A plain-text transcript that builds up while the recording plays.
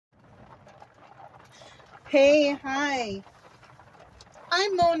Hey, hi.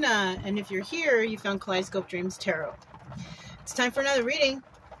 I'm Mona, and if you're here, you found Kaleidoscope Dreams Tarot. It's time for another reading.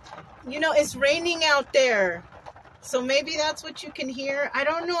 You know, it's raining out there, so maybe that's what you can hear. I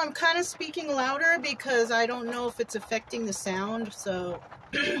don't know. I'm kind of speaking louder because I don't know if it's affecting the sound, so,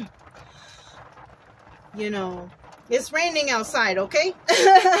 you know, it's raining outside, okay?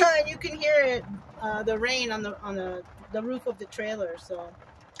 You can hear it, the rain on the roof of the trailer, so.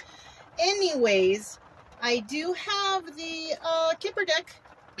 Anyways, I do have the Kipper deck.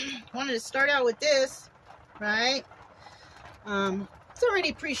 Wanted to start out with this, right? It's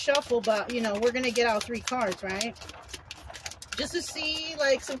already pre-shuffled, but, you know, we're going to get out 3 cards, right? Just to see,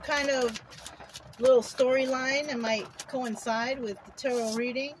 like, some kind of little storyline that might coincide with the tarot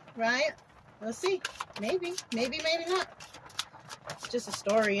reading, right? Let's see. Maybe, maybe not. It's just a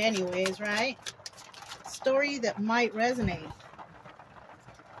story anyways, right? A story that might resonate.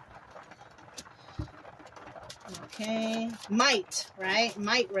 Okay, might, right?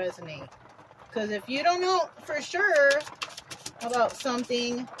 Might resonate. Because if you don't know for sure about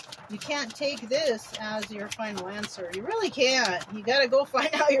something, you can't take this as your final answer. You really can't. You got to go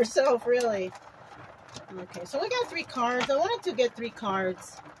find out yourself, really. Okay, so we got 3 cards. I wanted to get 3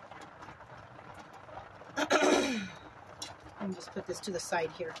 cards. Let me just put this to the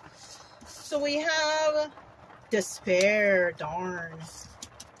side here. So we have despair, darn.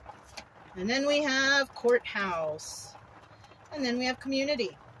 And then we have courthouse. And then we have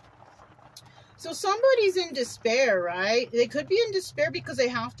community. So somebody's in despair, right? They could be in despair because they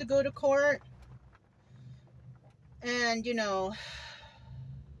have to go to court. And, you know,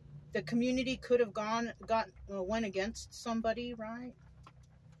 the community could have went against somebody, right?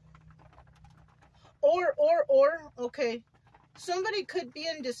 Or, okay. Somebody could be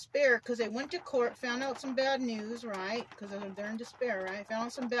in despair because they went to court, found out some bad news, right? Because they're in despair, right? Found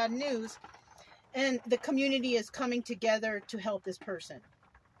out some bad news. And the community is coming together to help this person,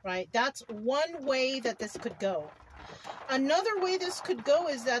 right? That's one way that this could go. Another way this could go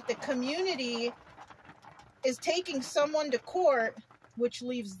is that the community is taking someone to court, which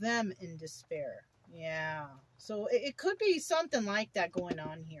leaves them in despair. Yeah. So it could be something like that going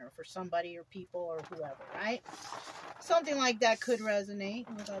on here for somebody or people or whoever, right? Something like that could resonate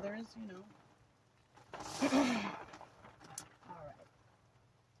with others, you know. All right.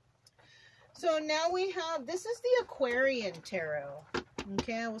 So now we have, this is the Aquarian Tarot.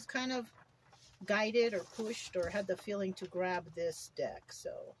 Okay, I was kind of guided or pushed or had the feeling to grab this deck,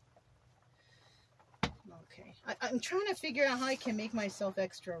 so. Okay. I'm trying to figure out how I can make myself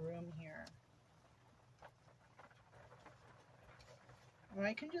extra room here. Or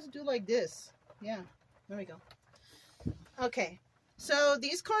I can just do like this. Yeah, there we go. Okay, so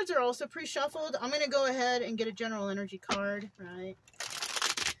these cards are also pre-shuffled. I'm going to go ahead and get a general energy card, right?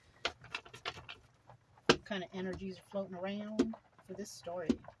 What kind of energies are floating around for this story?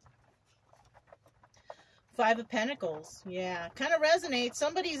 5 of Pentacles. Yeah, kind of resonates.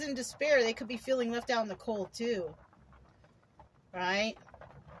 Somebody's in despair. They could be feeling left out in the cold too, right?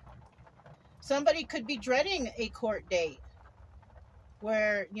 Somebody could be dreading a court date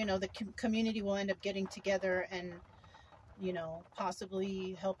where, you know, the community will end up getting together and, you know,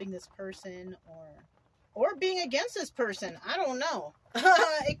 possibly helping this person or being against this person. I don't know.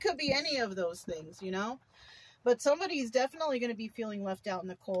 It could be any of those things, you know. But somebody is definitely going to be feeling left out in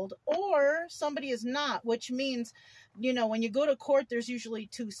the cold, or somebody is not, which means, you know, when you go to court, there's usually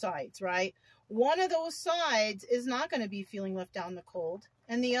 2 sides, right? One of those sides is not going to be feeling left out in the cold,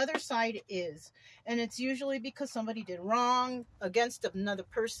 and the other side is. And it's usually because somebody did wrong against another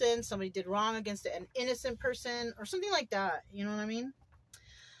person, somebody did wrong against an innocent person, or something like that. You know what I mean?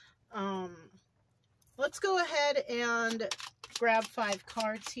 Let's go ahead and grab 5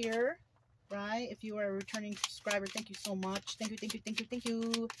 cards here, right? If you are a returning subscriber, thank you so much. Thank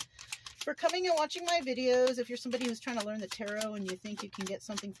you for coming and watching my videos. If you're somebody who's trying to learn the tarot and you think you can get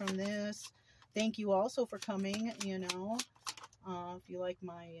something from this, thank you also for coming, you know. If you like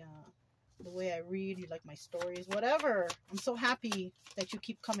my the way I read, you like my stories, whatever. I'm so happy that you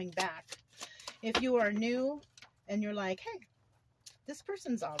keep coming back. If you are new and you're like, hey, this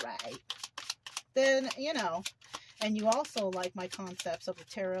person's all right, then, you know, and you also like my concepts of the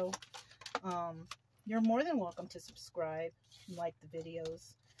tarot, you're more than welcome to subscribe and like the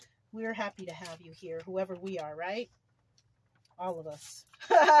videos. We're happy to have you here, whoever we are, right? All of us.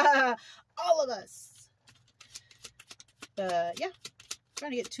 All of us. But yeah,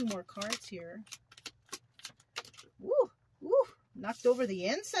 trying to get 2 more cards here. Woo, woo, knocked over the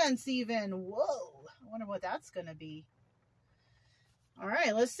incense even. Whoa, I wonder what that's gonna be. All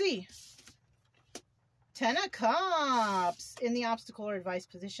right, let's see. 10 of Cups in the obstacle or advice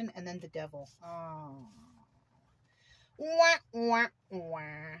position, and then the Devil. Oh, Wah, wah, wah.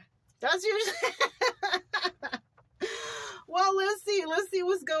 That's usually... Well, let's see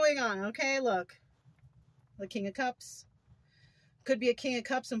what's going on. Okay, look. The King of Cups. Could be a King of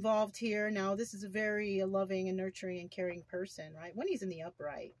Cups involved here. Now, this is a very loving and nurturing and caring person, right? When he's in the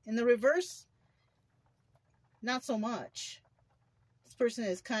upright. In the reverse, not so much. This person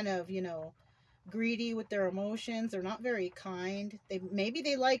is kind of, you know, greedy with their emotions. They're not very kind. Maybe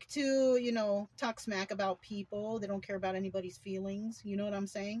they like to, you know, talk smack about people. They don't care about anybody's feelings. You know what I'm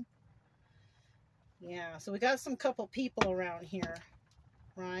saying? Yeah, so we got some couple people around here,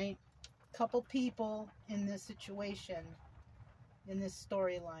 right? Couple people in this situation, in this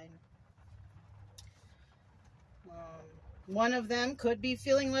storyline. One of them could be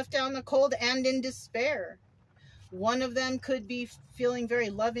feeling left out in the cold and in despair. One of them could be feeling very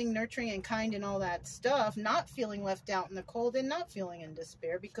loving, nurturing, and kind and all that stuff, not feeling left out in the cold and not feeling in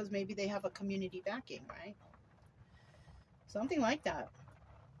despair because maybe they have a community backing, right? Something like that.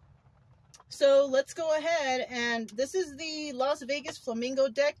 So let's go ahead, and this is the Las Vegas Flamingo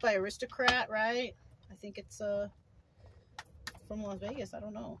deck by Aristocrat, right? I think it's from Las Vegas. I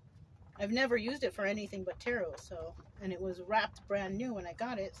don't know. I've never used it for anything but tarot, so, and it was wrapped brand new when I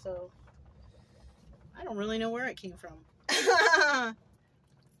got it, so I don't really know where it came from.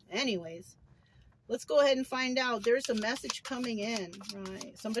 Anyways, let's go ahead and find out. There's a message coming in,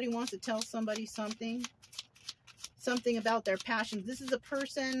 right? Somebody wants to tell somebody something about their passions. This is a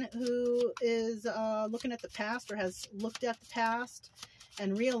person who is looking at the past or has looked at the past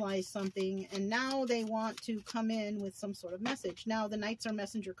and realized something, and now they want to come in with some sort of message. Now, the Knights are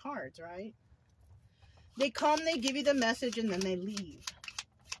messenger cards, right? They come, they give you the message, and then they leave,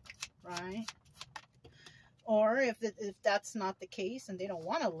 right? Or if that's not the case and they don't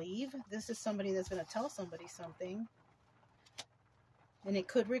want to leave, this is somebody that's going to tell somebody something. And it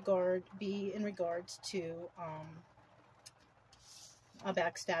could be in regards to a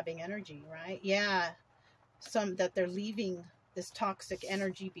backstabbing energy, right? Yeah, that they're leaving this toxic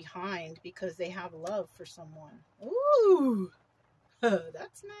energy behind because they have love for someone. Ooh,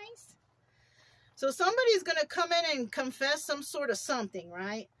 that's nice. So somebody's going to come in and confess some sort of something,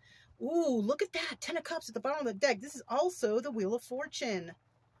 right? Ooh, look at that. 10 of Cups at the bottom of the deck. This is also the Wheel of Fortune.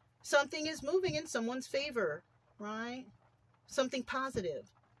 Something is moving in someone's favor, right? Something positive.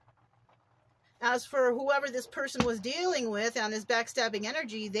 As for whoever this person was dealing with on this backstabbing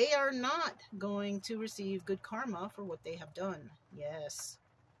energy, they are not going to receive good karma for what they have done. Yes.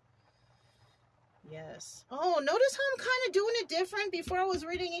 Yes. Oh, notice how I'm kind of doing it different. Before I was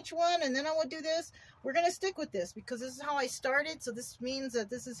reading each one, and then I would do this. We're going to stick with this because this is how I started. So this means that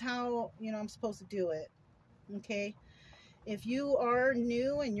this is how, you know, I'm supposed to do it. Okay. If you are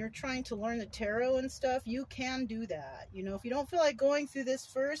new and you're trying to learn the tarot and stuff, you can do that. You know, if you don't feel like going through this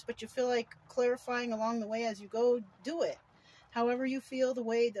first, but you feel like clarifying along the way as you go, do it. However you feel the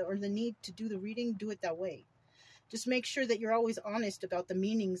way or the need to do the reading, do it that way. Just make sure that you're always honest about the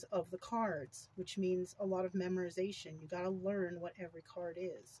meanings of the cards, which means a lot of memorization. You got to learn what every card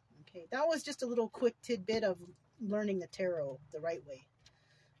is. Okay, that was just a little quick tidbit of learning the tarot the right way.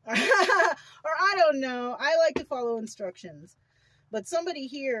 Or I don't know. I like to follow instructions. But somebody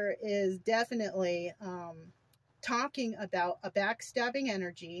here is definitely talking about a backstabbing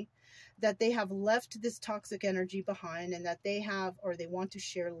energy, that they have left this toxic energy behind, and that they have, or they want to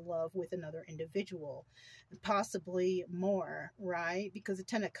share love with another individual, possibly more, right? Because the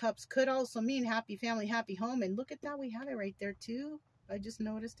 10 of Cups could also mean happy family, happy home. And look at that, we have it right there too. I just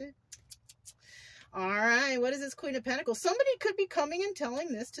noticed it. All right, what is this Queen of Pentacles? Somebody could be coming and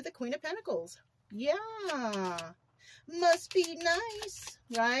telling this to the Queen of Pentacles. Yeah, must be nice,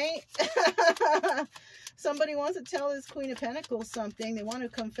 right? Somebody wants to tell this Queen of Pentacles something. They want to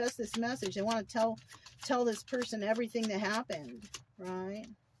confess this message. They want to tell this person everything that happened, right?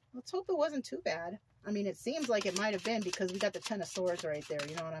 Let's hope it wasn't too bad. I mean, it seems like it might have been because we got the 10 of Swords right there.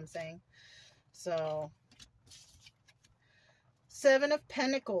 You know what I'm saying? So, 7 of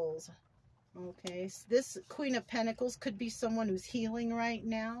Pentacles. Okay, so this Queen of Pentacles could be someone who's healing right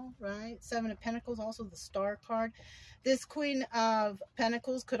now, right? 7 of Pentacles, also the Star card. This Queen of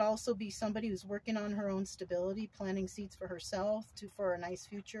Pentacles could also be somebody who's working on her own stability, planting seeds for herself, for a nice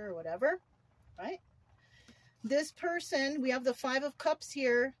future or whatever, right? This person, we have the 5 of Cups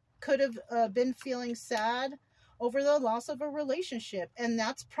here, could have been feeling sad over the loss of a relationship, and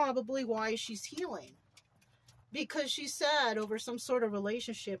that's probably why she's healing. Because she's sad over some sort of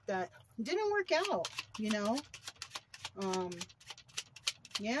relationship that didn't work out, you know?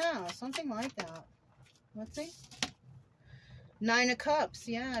 Yeah, something like that. Let's see. 9 of Cups.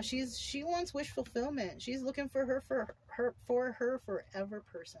 Yeah, she wants wish fulfillment. She's looking for her forever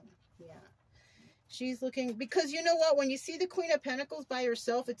person. Yeah. She's looking, because you know what? When you see the Queen of Pentacles by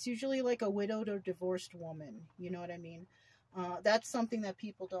herself, it's usually like a widowed or divorced woman. You know what I mean? That's something that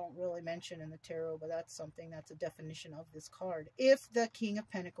people don't really mention in the tarot, but that's something that's a definition of this card. If the King of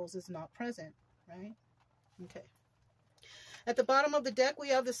Pentacles is not present, right? Okay. At the bottom of the deck, we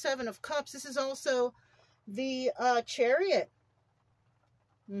have the Seven of Cups. This is also the Chariot.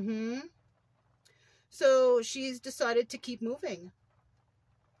 So she's decided to keep moving,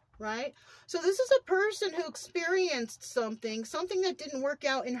 right? So this is a person who experienced something that didn't work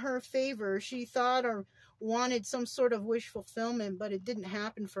out in her favor. She thought or wanted some sort of wish fulfillment, but it didn't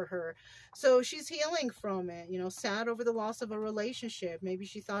happen for her. So she's healing from it, you know, sad over the loss of a relationship. Maybe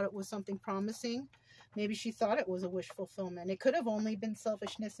she thought it was something promising. Maybe she thought it was a wish fulfillment. It could have only been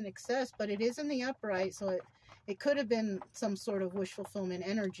selfishness and excess, but it is in the upright, so it could have been some sort of wish fulfillment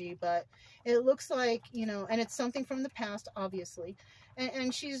energy, but it looks like, you know, and it's something from the past, obviously.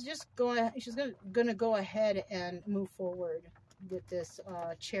 And she's just gonna go ahead and move forward with this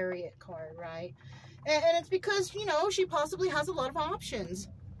Chariot card, right? And it's because, you know, she possibly has a lot of options,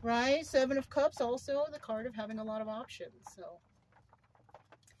 right? Seven of Cups, also the card of having a lot of options. So,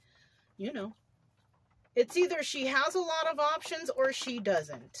 you know, it's either she has a lot of options or she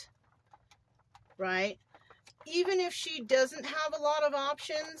doesn't, right? Even if she doesn't have a lot of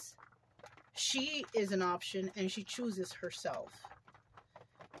options, she is an option and she chooses herself.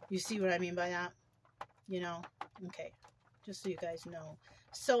 You see what I mean by that? You know? Okay. Just so you guys know.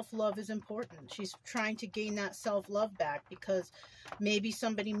 Self-love is important. She's trying to gain that self-love back because maybe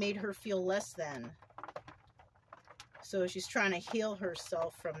somebody made her feel less than. So she's trying to heal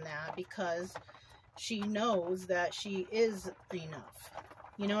herself from that because she knows that she is enough.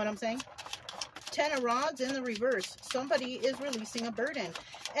 You know what I'm saying? Ten of Rods in the reverse. Somebody is releasing a burden.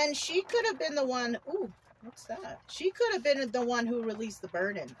 And she could have been the one... Ooh, what's that? She could have been the one who released the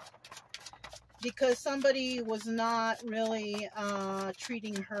burden. Because somebody was not really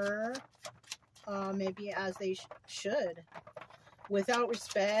treating her maybe as they should. Without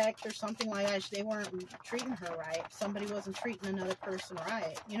respect or something like that. They weren't treating her right. Somebody wasn't treating another person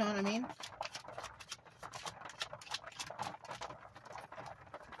right. You know what I mean?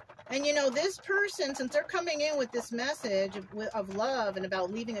 And, you know, this person, since they're coming in with this message of love and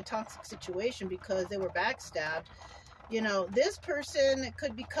about leaving a toxic situation because they were backstabbed, you know, this person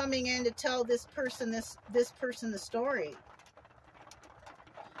could be coming in to tell this person the story.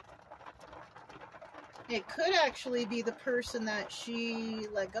 It could actually be the person that she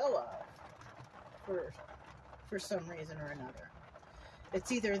let go of for some reason or another.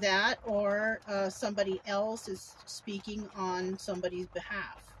 It's either that or somebody else is speaking on somebody's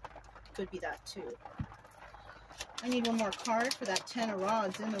behalf. Could be that too. I need one more card for that Ten of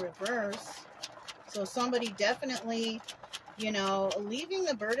Rods in the reverse. So somebody definitely, you know, leaving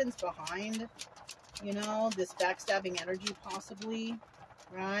the burdens behind. You know, this backstabbing energy possibly,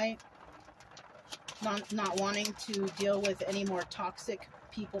 right? Not wanting to deal with any more toxic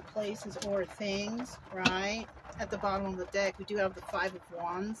people, places, or things, right? At the bottom of the deck, we do have the Five of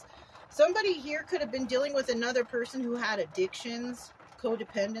Wands. Somebody here could have been dealing with another person who had addictions,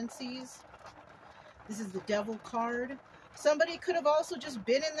 codependencies. This is the Devil card. Somebody could have also just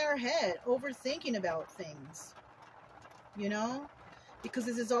been in their head overthinking about things, you know, because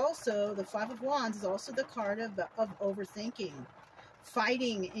this is also the Five of Wands is also the card of overthinking,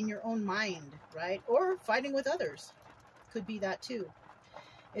 fighting in your own mind, right? Or fighting with others. Could be that too.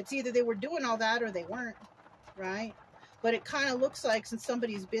 It's either they were doing all that or they weren't, right? But it kind of looks like, since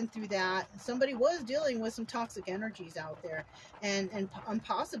somebody's been through that, somebody was dealing with some toxic energies out there. And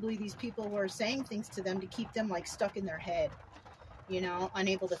possibly these people were saying things to them to keep them like stuck in their head, you know,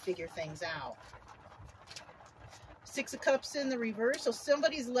 unable to figure things out. Six of Cups in the reverse. So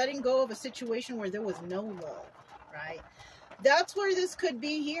somebody's letting go of a situation where there was no love, right? That's where this could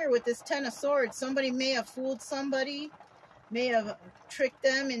be here with this Ten of Swords. Somebody may have fooled somebody. May have tricked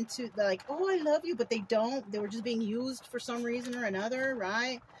them into like, oh, I love you, but they don't. They were just being used for some reason or another,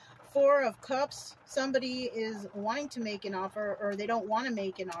 right? Four of Cups. Somebody is wanting to make an offer, or they don't want to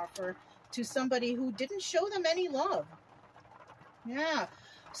make an offer to somebody who didn't show them any love. Yeah.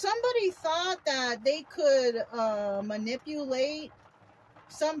 Somebody thought that they could manipulate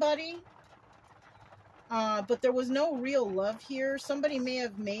somebody, but there was no real love here. Somebody may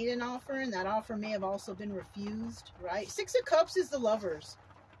have made an offer, and that offer may have also been refused, right? Six of Cups is the lovers.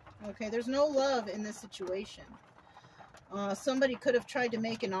 Okay, there's no love in this situation. Somebody could have tried to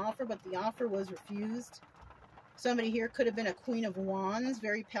make an offer, but the offer was refused. Somebody here could have been a Queen of Wands,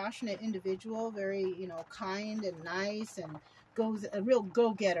 very passionate individual, very, you know, kind and nice, and goes a real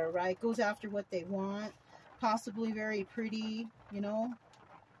go-getter, right? Goes after what they want. Possibly very pretty, you know.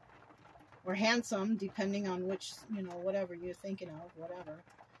 or handsome, depending on which, you know, whatever you're thinking of, whatever.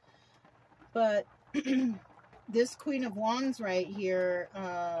 But this Queen of Wands right here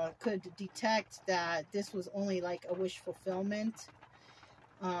could detect that this was only like a wish fulfillment,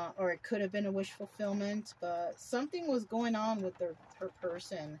 or it could have been a wish fulfillment, but something was going on with her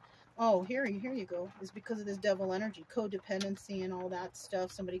person. Oh, here you go. It's because of this devil energy, codependency and all that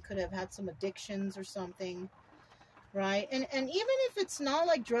stuff. Somebody could have had some addictions or something, right? And even if it's not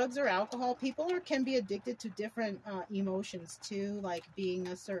like drugs or alcohol, people can be addicted to different emotions too, like being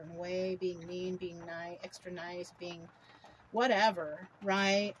a certain way, being mean, being nice, extra nice, being whatever,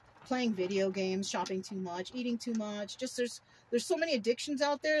 right? Playing video games, shopping too much, eating too much. Just there's so many addictions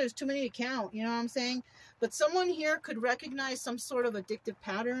out there. There's too many to count. You know what I'm saying? But someone here could recognize some sort of addictive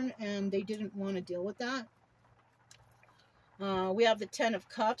pattern, and they didn't want to deal with that. We have the 10 of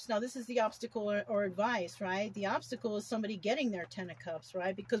Cups. Now, this is the obstacle or advice, right? The obstacle is somebody getting their 10 of Cups,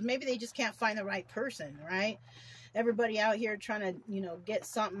 right? Because maybe they just can't find the right person, right? Everybody out here trying to, you know, get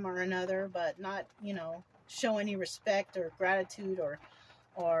something or another, but not, you know, show any respect or gratitude or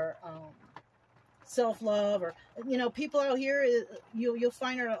self-love, or, you know, people out here, you'll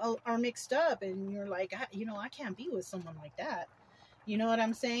find are mixed up, and you're like, you know, I can't be with someone like that. You know what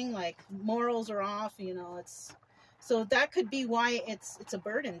I'm saying? Like, morals are off, you know. It's so that could be why it's a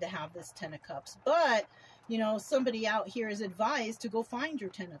burden to have this 10 of Cups. But, you know, somebody out here is advised to go find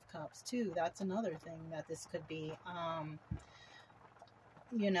your 10 of Cups too. That's another thing that this could be.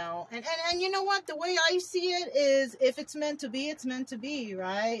 You know, and you know what, the way I see it is, if it's meant to be, it's meant to be,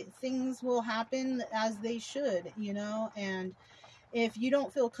 right? Things will happen as they should, you know. And if you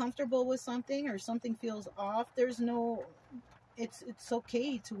don't feel comfortable with something, or something feels off, there's no, it's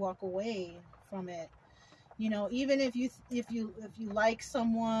okay to walk away from it. You know, even if you like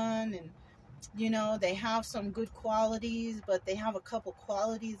someone, and, you know, they have some good qualities, but they have a couple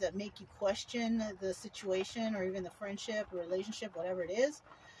qualities that make you question the situation, or even the friendship or relationship, whatever it is,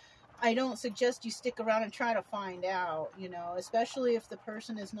 I don't suggest you stick around and try to find out, you know, especially if the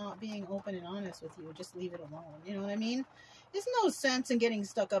person is not being open and honest with you. Just leave it alone. You know what I mean? There's no sense in getting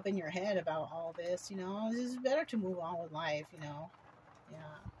stuck up in your head about all this, you know. It's better to move on with life, you know. Yeah.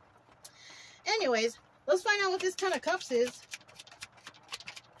 Anyways, let's find out what this 10 of Cups is.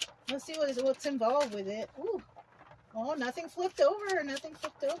 Let's see what's involved with it. Ooh. Oh, nothing flipped over. Nothing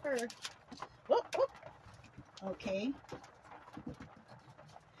flipped over. Whoop, whoop. Okay.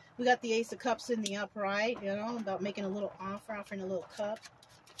 We got the Ace of Cups in the upright, you know, about making a little offer, offering a little cup.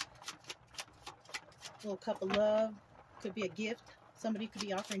 A little cup of love. Could be a gift. Somebody could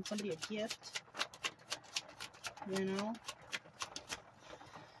be offering somebody a gift. You know.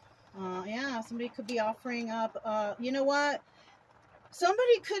 Yeah, somebody could be offering up, you know what?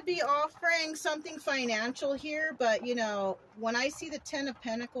 Somebody could be offering something financial here, but, you know, when I see the 10 of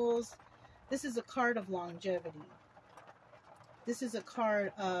Pentacles, this is a card of longevity. This is a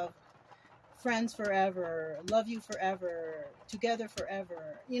card of friends forever, love you forever, together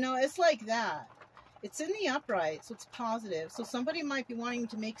forever. You know, it's like that. It's in the upright, so it's positive. So somebody might be wanting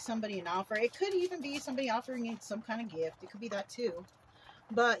to make somebody an offer. It could even be somebody offering you some kind of gift. It could be that too.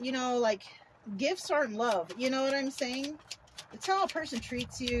 But, you know, like, gifts aren't love. You know what I'm saying? It's how a person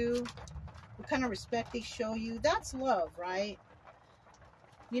treats you, what kind of respect they show you. That's love, right?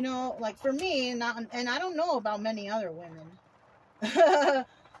 You know, like for me, and I don't know about many other women,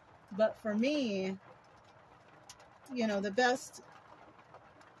 but for me, you know, the best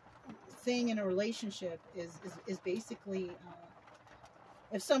thing in a relationship is basically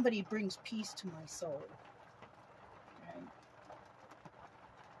if somebody brings peace to my soul. Right?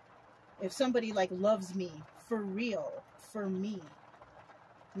 If somebody like loves me for real, for me,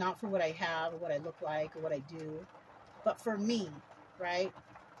 not for what I have or what I look like or what I do, but for me, right?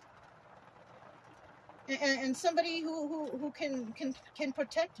 And somebody who can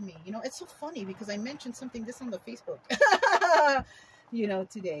protect me. You know, it's so funny because I mentioned this on the Facebook, you know,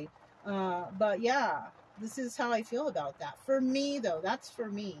 today. But yeah, this is how I feel about that. For me, though, that's for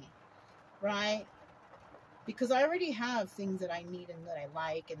me, right? Because I already have things that I need and that I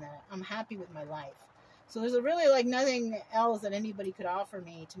like and that I'm happy with my life. So there's really like nothing else that anybody could offer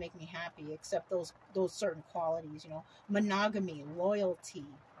me to make me happy except those certain qualities, you know, monogamy, loyalty,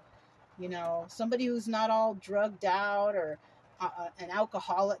 you know, somebody who's not all drugged out or an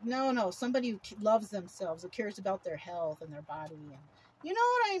alcoholic. No, somebody who loves themselves, who cares about their health and their body. And you know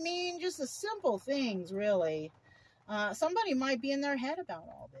what I mean? Just the simple things, really. Somebody might be in their head about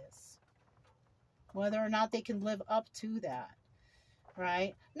all this, whether or not they can live up to that.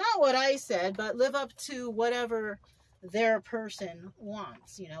 Right? Not what I said, but live up to whatever their person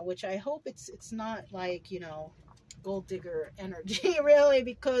wants, you know, which I hope it's not like, you know, gold digger energy, really,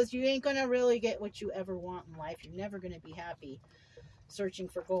 because you ain't gonna really get what you ever want in life. You're never gonna be happy searching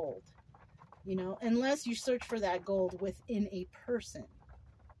for gold, you know, unless you search for that gold within a person,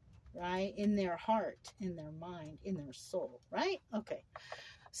 right? In their heart, in their mind, in their soul, right? Okay.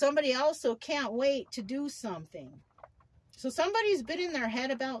 Somebody also can't wait to do something. So somebody's been in their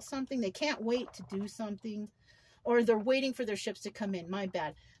head about something. They can't wait to do something, or they're waiting for their ships to come in. My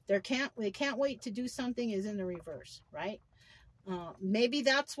bad. They can't wait to do something is in the reverse, right? Maybe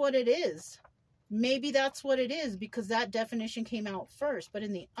that's what it is. Maybe that's what it is, because that definition came out first. But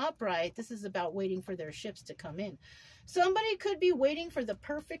in the upright, this is about waiting for their ships to come in. Somebody could be waiting for the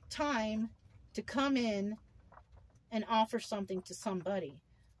perfect time to come in and offer something to somebody.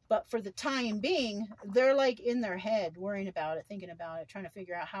 But for the time being, they're like in their head, worrying about it, thinking about it, trying to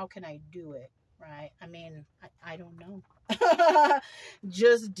figure out, how can I do it, right? I mean, I don't know.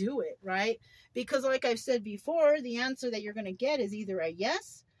 Just do it, right? Because like I've said before, the answer that you're going to get is either a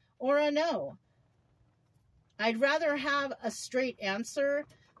yes or a no. I'd rather have a straight answer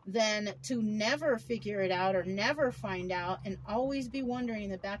than to never figure it out or never find out and always be wondering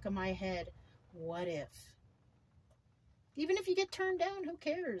in the back of my head, what if? Even if you get turned down, who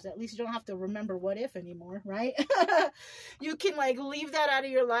cares? At least you don't have to remember what if anymore, right? You can like leave that out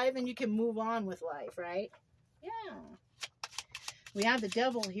of your life and you can move on with life, right? Yeah. We have the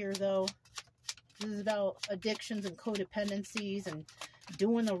devil here, though. This is about addictions and codependencies and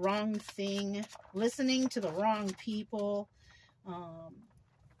doing the wrong thing, listening to the wrong people,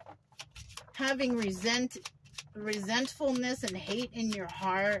 having resentfulness and hate in your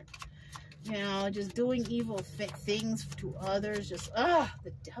heart. You know, just doing evil things to others. Just,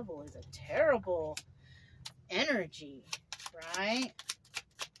 the devil is a terrible energy, right?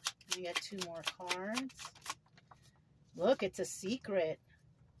 We got 2 more cards. Look, it's a secret.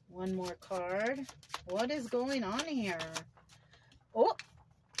 1 more card. What is going on here? Oh,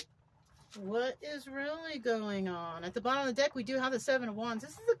 what is really going on? At the bottom of the deck, we do have the 7 of Wands.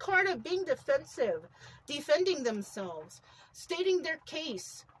 This is a card of being defensive, defending themselves, stating their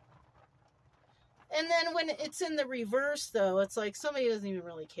case. And then when it's in the reverse, though, it's like somebody doesn't even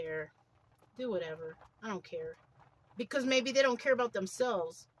really care. Do whatever. I don't care. Because maybe they don't care about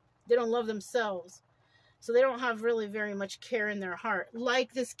themselves. They don't love themselves. So they don't have really very much care in their heart.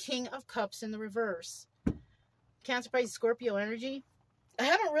 Like this King of Cups in the reverse. Cancer, Pisces, Scorpio energy. I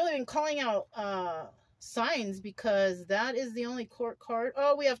haven't really been calling out signs because that is the only court card.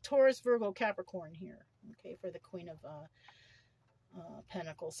 Oh, we have Taurus, Virgo, Capricorn here. Okay, for the Queen of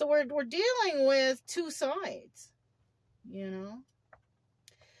Pentacles. So we're dealing with 2 sides, you know.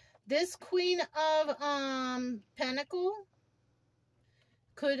 This Queen of Pentacle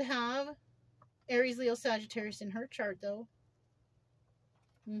could have Aries, Leo, Sagittarius in her chart, though.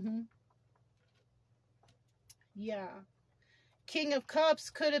 Yeah. King of Cups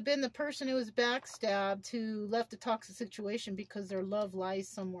could have been the person who was backstabbed, who left a toxic situation because their love lies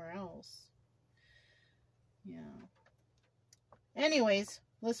somewhere else. Yeah. Anyways,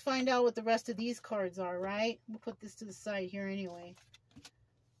 let's find out what the rest of these cards are, right? We'll put this to the side here anyway.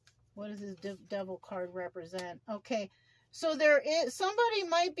 What does this devil card represent? Okay, so there is, somebody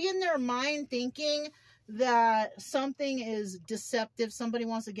might be in their mind thinking that something is deceptive. Somebody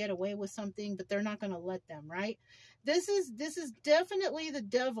wants to get away with something, but they're not going to let them, right? This is definitely the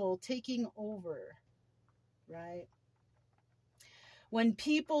devil taking over, right? When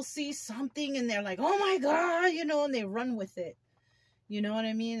people see something and they're like, oh my God, you know, and they run with it. You know what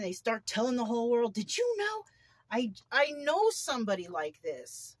I mean? They start telling the whole world, did you know? I know somebody like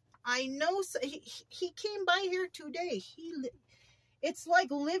this. I know, he came by here today. It's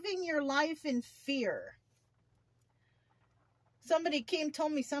like living your life in fear. Somebody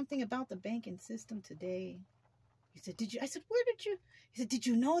told me something about the banking system today. He said, did you? I said, where did you? He said, did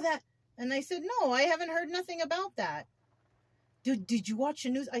you know that? And I said, no, I haven't heard nothing about that. Did you watch the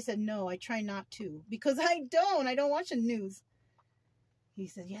news? I said, no, I try not to, because I don't watch the news. He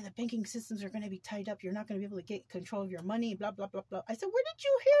said, yeah, the banking systems are going to be tied up. You're not going to be able to get control of your money, blah, blah, blah, blah. I said, where did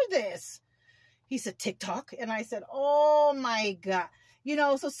you hear this? He said, TikTok. And I said, oh my God. You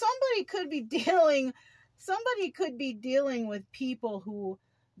know, so somebody could be dealing with people who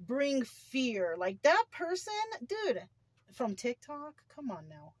bring fear. Like that person, dude, from TikTok, come on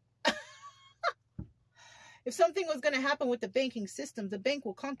now. If something was going to happen with the banking system, the bank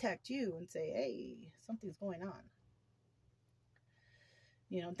will contact you and say, hey, something's going on.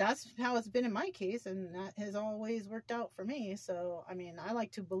 You know, that's how it's been in my case, and that has always worked out for me. So, I mean, I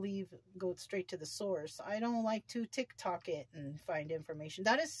like to go straight to the source. I don't like to TikTok it and find information.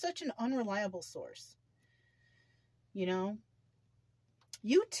 That is such an unreliable source. You know,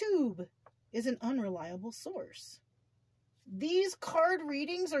 YouTube is an unreliable source. these card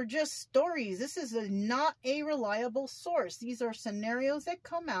readings are just stories. This is not a reliable source. These are scenarios that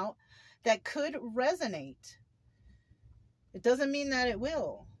come out that could resonate. It doesn't mean that it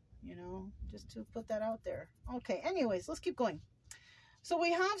will, you know, just to put that out there. Okay, anyways, let's keep going. So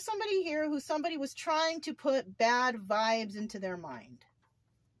we have somebody here who somebody was trying to put bad vibes into their mind,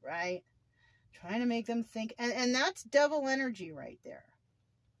 right? Trying to make them think, and that's devil energy right there.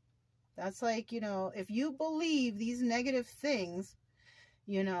 That's like, you know, if you believe these negative things,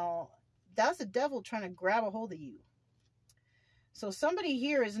 you know, that's the devil trying to grab a hold of you. So somebody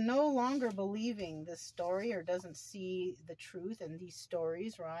here is no longer believing this story or doesn't see the truth in these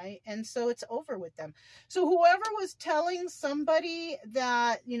stories, right? And so it's over with them. So whoever was telling somebody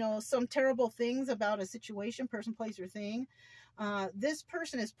that, you know, some terrible things about a situation, person, place, or thing, this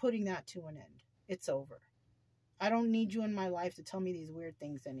person is putting that to an end. It's over. I don't need you in my life to tell me these weird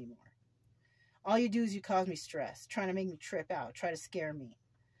things anymore. All you do is you cause me stress, trying to make me trip out, try to scare me.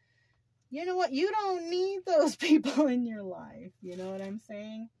 You know what? You don't need those people in your life. You know what I'm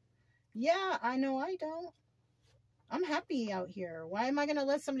saying? Yeah, I know I don't. I'm happy out here. Why am I going to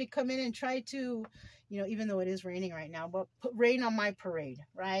let somebody come in and try to, you know, even though it is raining right now, but put rain on my parade,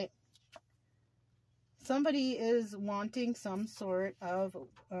 right? Somebody is wanting some sort of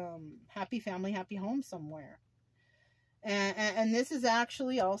happy family, happy home somewhere. And this is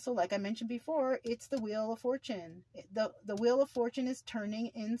actually also, like I mentioned before, it's the Wheel of Fortune. The Wheel of Fortune is turning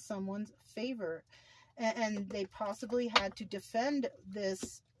in someone's favor. And they possibly had to defend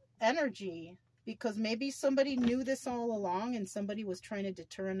this energy because maybe somebody knew this all along and somebody was trying to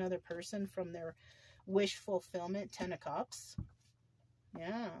deter another person from their wish fulfillment. 10 of Cups.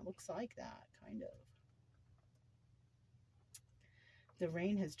 Yeah, looks like that, kind of. The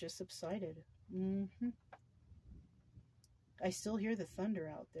rain has just subsided. Mm-hmm. I still hear the thunder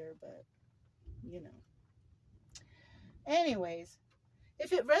out there, but, you know. Anyways,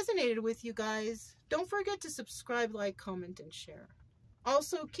 if it resonated with you guys, don't forget to subscribe, like, comment, and share.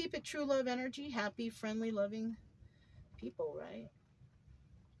 Also, keep it true love energy, happy, friendly, loving people, right?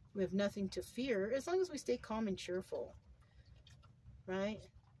 We have nothing to fear as long as we stay calm and cheerful, right?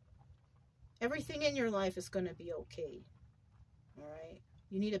 Everything in your life is going to be okay, all right?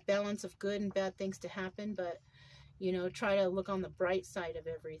 You need a balance of good and bad things to happen, but you know, try to look on the bright side of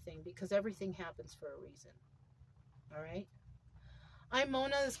everything because everything happens for a reason. All right? I'm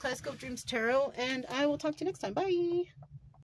Mona, this is Kaleidoscope Dreams Tarot, and I will talk to you next time. Bye!